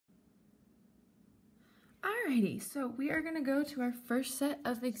Alrighty, so we are going to go to our first set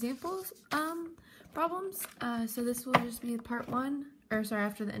of examples problems. So this will just be part one, or sorry,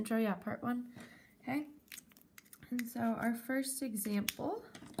 after the intro, yeah, part one. Okay, and so our first example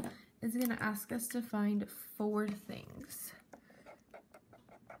is going to ask us to find four things.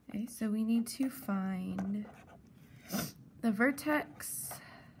 Okay, so we need to find the vertex,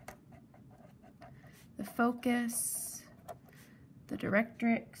 the focus, the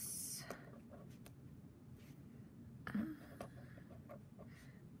directrix,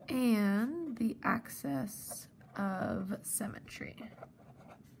 and the axis of symmetry.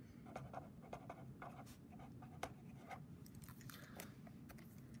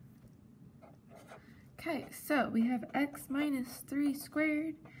 Okay, so we have x minus 3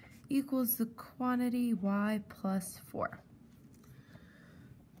 squared equals the quantity y plus 4.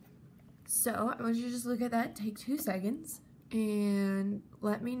 So I want you to just look at that, take 2 seconds, and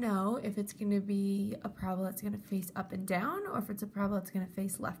let me know if it's going to be a parabola that's going to face up and down, or if it's a parabola that's going to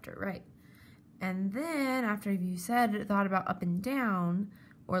face left or right. And then after you thought about up and down,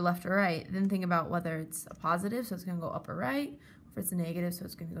 or left or right, then think about whether it's a positive, so it's going to go up or right, or if it's a negative, so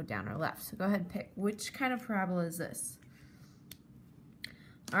it's going to go down or left. So go ahead and pick which kind of parabola is this.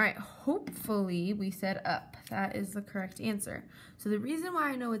 All right, hopefully we said up. That is the correct answer. So the reason why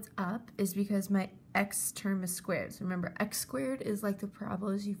I know it's up is because my x term is squared. So remember, x squared is like the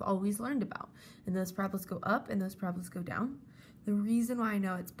parabolas you've always learned about. And those parabolas go up and those parabolas go down. The reason why I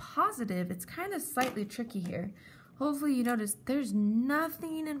know it's positive, it's kind of slightly tricky here. Hopefully you notice there's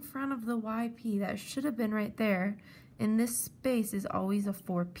nothing in front of the yp. That should have been right there. And this space is always a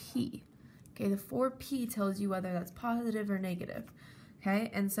 4p. Okay, the 4p tells you whether that's positive or negative.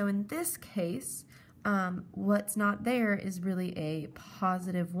 Okay, and so in this case, what's not there is really a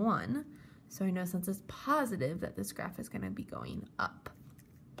positive 1. So I know since it's positive that this graph is going to be going up.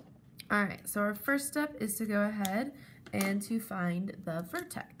 All right, so our first step is to go ahead and to find the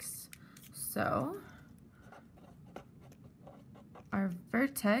vertex. So our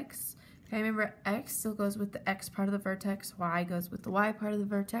vertex, okay, remember x still goes with the x part of the vertex, y goes with the y part of the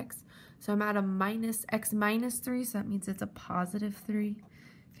vertex. So I'm at a x minus 3, so that means it's a positive 3.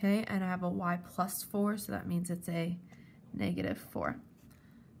 Okay, and I have a y plus 4, so that means it's a negative 4.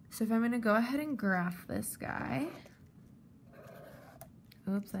 So if I'm going to go ahead and graph this guy,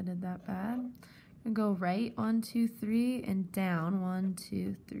 oops, I did that bad. I'm going to go right 1, 2, 3, and down 1,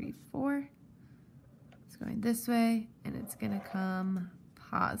 2, 3, 4. It's going this way, and it's going to come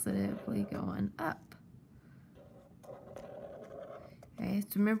positively going up. Okay,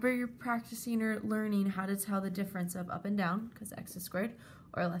 so remember you're practicing or learning how to tell the difference of up and down, because x is squared,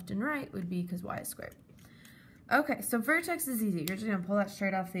 or left and right would be because y is squared. Okay, so vertex is easy. You're just going to pull that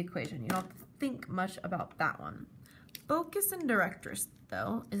straight off the equation. You don't have to think much about that one. Focus and directrix,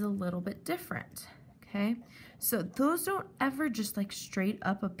 though, is a little bit different. Okay, so those don't ever just like straight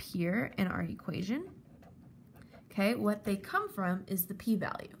up appear in our equation. Okay, what they come from is the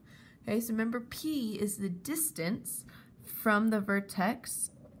p-value. Okay, so remember p is the distance from the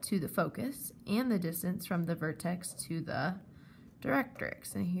vertex to the focus and the distance from the vertex to the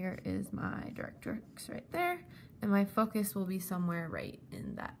directrix. And here is my directrix right there, and my focus will be somewhere right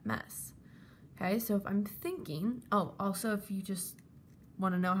in that mess. Okay, so if I'm thinking, oh, also if you just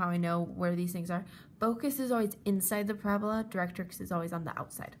want to know how I know where these things are, focus is always inside the parabola, directrix is always on the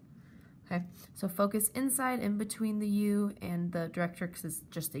outside. Okay, so focus inside in between the u, and the directrix is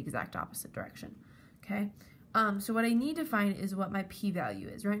just the exact opposite direction. Okay, so what I need to find is what my p-value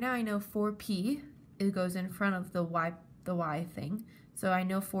is. Right now I know 4p, it goes in front of the y thing, so I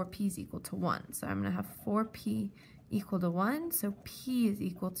know 4p is equal to 1. So I'm going to have 4p equal to 1, so p is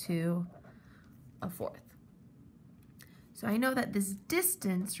equal to a fourth. So I know that this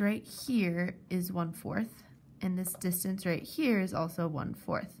distance right here is 1/4, and this distance right here is also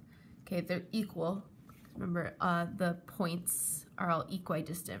 1/4. Okay, if they're equal, remember the points are all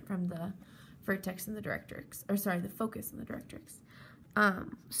equidistant from the vertex and the directrix, or sorry, the focus and the directrix.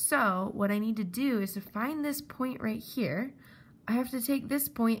 So what I need to do is to find this point right here. I have to take this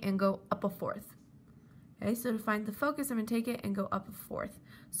point and go up 1/4. Okay, so to find the focus, I'm going to take it and go up 1/4.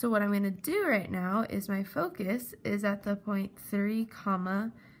 So what I'm going to do right now is my focus is at the point 3,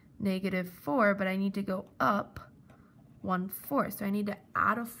 negative 4, but I need to go up 1/4. So I need to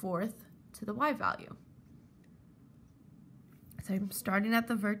add 1/4 to the y value. So I'm starting at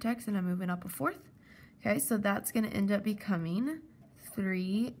the vertex and I'm moving up 1/4. Okay, so that's going to end up becoming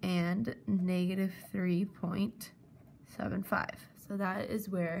 3 and negative 3.75. So that is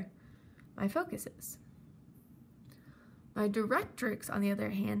where my focus is. My directrix, on the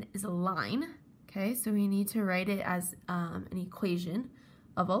other hand, is a line. Okay, so we need to write it as an equation.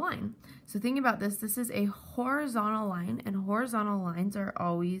 of a line. So think about this. This is a horizontal line, and horizontal lines are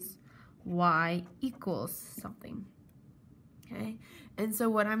always y equals something. Okay, and so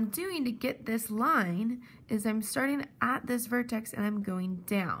what I'm doing to get this line is I'm starting at this vertex and I'm going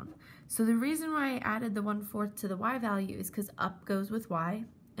down. So the reason why I added the 1/4 to the y value is because up goes with y,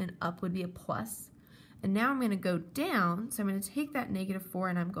 and up would be a plus. And now I'm going to go down, so I'm going to take that -4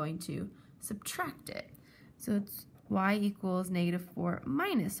 and I'm going to subtract it. So it's y equals -4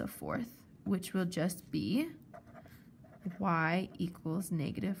 minus 1/4, which will just be y equals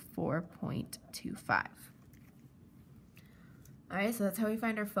 -4.25. Alright, so that's how we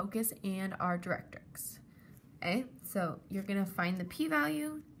find our focus and our directrix. Okay, so you're going to find the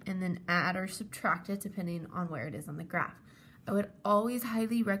p-value and then add or subtract it depending on where it is on the graph. I would always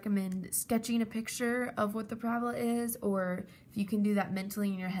highly recommend sketching a picture of what the parabola is, or if you can do that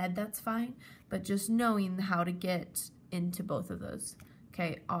mentally in your head, that's fine, but just knowing how to get into both of those,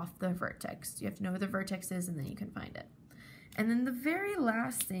 okay, off the vertex. You have to know where the vertex is and then you can find it. And then the very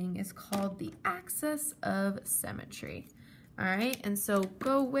last thing is called the axis of symmetry. All right, and so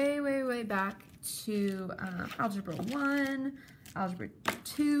go way, way, way back to Algebra 1, Algebra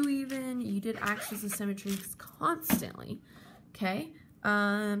 2 even. You did axis of symmetries constantly, okay?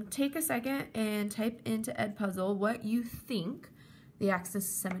 Take a second and type into Edpuzzle what you think the axis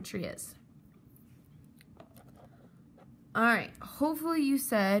of symmetry is. All right, hopefully you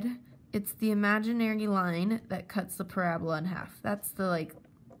said it's the imaginary line that cuts the parabola in half. That's the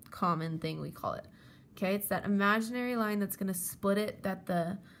common thing we call it. Okay, it's that imaginary line that's going to split it, that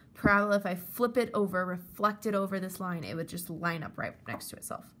the parabola, if I flip it over, reflect it over this line, it would just line up right next to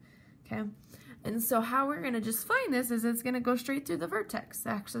itself. Okay, and so how we're going to just find this is it's going to go straight through the vertex. The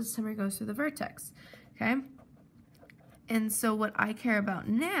axis of symmetry goes through the vertex. Okay, and so what I care about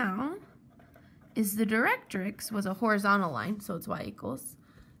now is the directrix was a horizontal line, so it's y equals.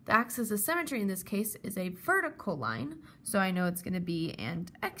 The axis of symmetry in this case is a vertical line, so I know it's going to be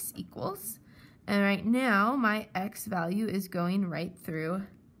and x equals. And right now, my x value is going right through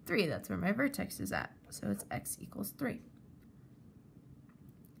 3. That's where my vertex is at. So it's x equals 3.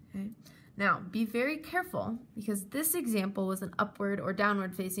 Okay. Now, be very careful, because this example was an upward or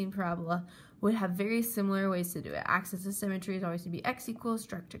downward facing parabola, would have very similar ways to do it. Axis of symmetry is always going to be x equals,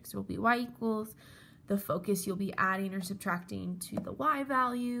 directrix will be y equals. The focus you'll be adding or subtracting to the y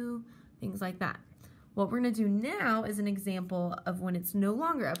value, things like that. What we're going to do now is an example of when it's no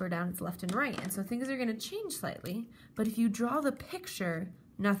longer up or down, it's left and right. And so things are going to change slightly, but if you draw the picture,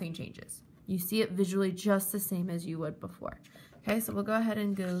 nothing changes. You see it visually just the same as you would before. Okay, so we'll go ahead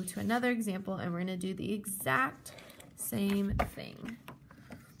and go to another example, and we're going to do the exact same thing.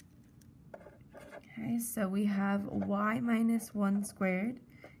 Okay, so we have y minus 1 squared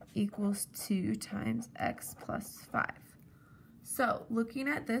equals 2 times x plus 5. So looking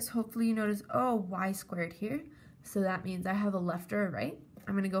at this, hopefully you notice, oh, y squared here. So that means I have a left or a right.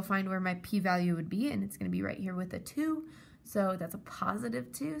 I'm going to go find where my p-value would be, and it's going to be right here with a 2. So that's a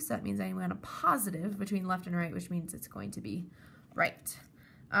positive 2. So that means I went a positive between left and right, which means it's going to be right.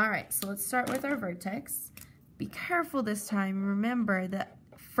 All right, so let's start with our vertex. Be careful this time. Remember that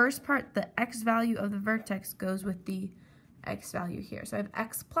first part, the x value of the vertex goes with the x value here. So I have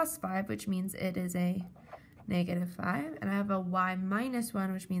x plus 5, which means it is a -5, and I have a y minus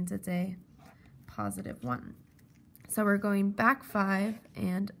 1, which means it's a positive 1. So we're going back 5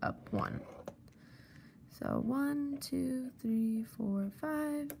 and up 1. So 1, 2, 3, 4,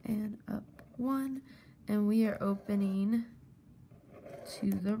 5, and up 1, and we are opening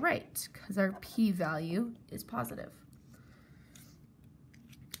to the right because our p-value is positive.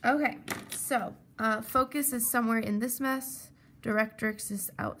 Okay, so focus is somewhere in this mess, directrix is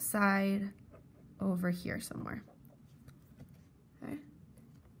outside over here somewhere. Okay.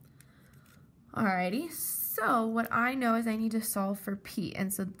 Alrighty, so what I know is I need to solve for p,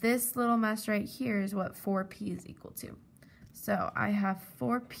 and so this little mess right here is what 4p is equal to. So I have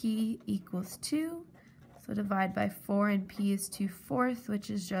 4p equals 2, so divide by 4, and p is 2/4,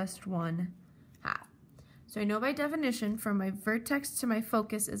 which is just 1/2. So I know by definition from my vertex to my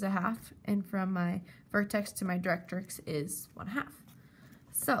focus is 1/2, and from my vertex to my directrix is 1/2.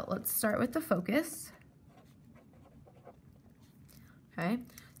 So let's start with the focus. Okay,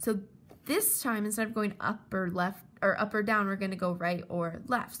 so this time instead of going up or left or up or down, we're going to go right or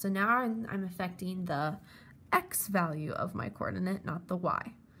left. So now I'm affecting the x value of my coordinate, not the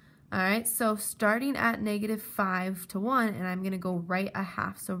y. All right, so starting at -5 to 1, and I'm going to go right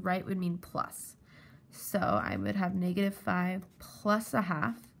 1/2. So right would mean plus. So I would have -5 plus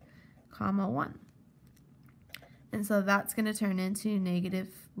 1/2, comma 1. And so that's going to turn into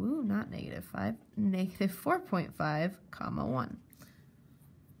not -5, -4.5, comma 1.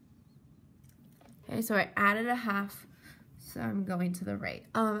 Okay, so I added a half, so I'm going to the right.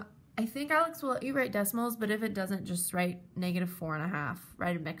 I think Alex will let you write decimals, but if it doesn't, just write -4.5,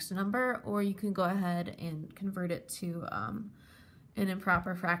 write a mixed number, or you can go ahead and convert it to an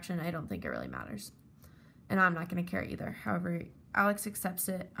improper fraction. I don't think it really matters. And I'm not going to care either. However, Alex accepts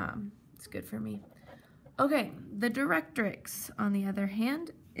it. It's good for me. Okay, the directrix, on the other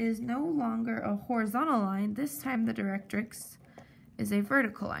hand, is no longer a horizontal line. This time the directrix is a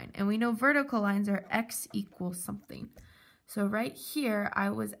vertical line. And we know vertical lines are x equals something. So right here, I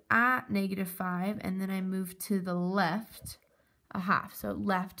was at -5, and then I moved to the left a half. So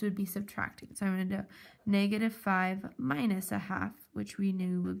left would be subtracting. So I'm going to do -5 minus a half, which we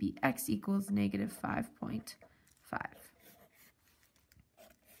knew would be x equals -5.5.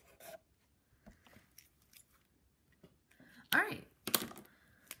 All right.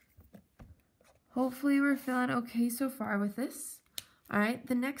 Hopefully we're feeling okay so far with this. All right,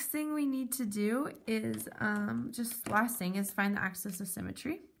 the next thing we need to do is, just last thing, is find the axis of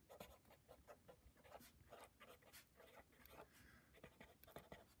symmetry.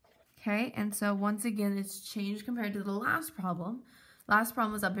 Okay, and so once again, it's changed compared to the last problem. Last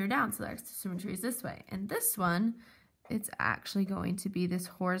problem was up or down, so the axis of symmetry is this way. And this one, it's actually going to be this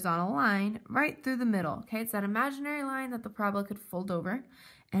horizontal line right through the middle. Okay, it's that imaginary line that the parabola could fold over,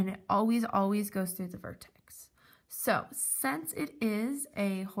 and it always goes through the vertex. So since it is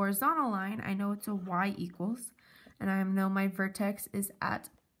a horizontal line, I know it's a y equals, and I know my vertex is at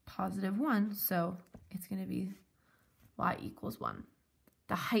 +1, so it's going to be y equals 1.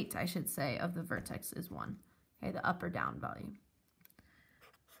 The height, I should say, of the vertex is 1, okay, the up or down value.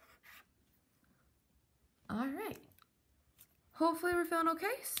 All right. Hopefully we're feeling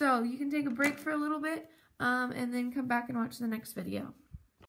okay, so you can take a break for a little bit and then come back and watch the next video.